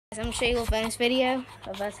I'm going to show you a little bonus video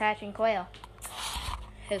of us hatching quail.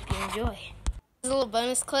 Hope you enjoy. This is a little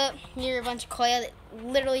bonus clip. Here are a bunch of quail that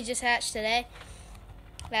literally just hatched today.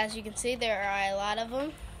 As you can see, there are a lot of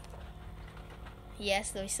them.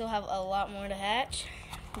 Yes, we still have a lot more to hatch.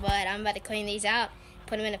 But I'm about to clean these out,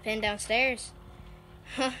 put them in a pen downstairs.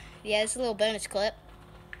 Yeah, it's a little bonus clip.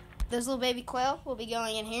 Those little baby quail will be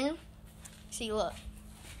going in here. See, look.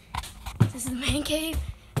 This is the man cave.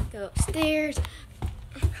 Go upstairs.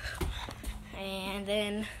 And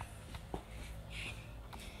then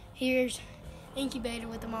here's incubator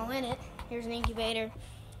with them all in it. Here's an incubator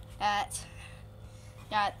that's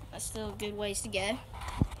got still a good ways to go.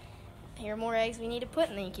 Here are more eggs we need to put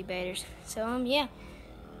in the incubators. So yeah,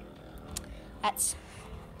 that's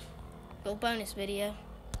a little bonus video.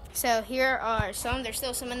 So here are some. There's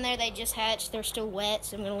still some in there. They just hatched. They're still wet,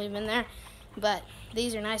 so I'm gonna leave them in there. But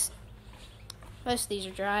these are nice. Most of these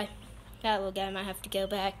are dry. That little guy might have to go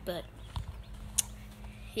back, but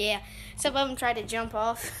yeah, some of them tried to jump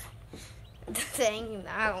off the thing.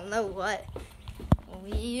 I don't know what.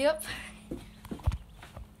 Yep.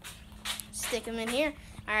 Stick them in here.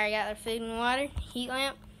 I already got their food and water. Heat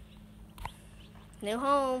lamp. New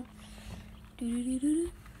home.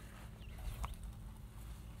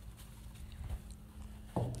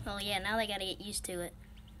 Oh yeah, now they gotta get used to it.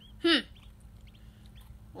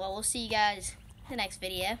 Well, we'll see you guys in the next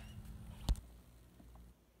video.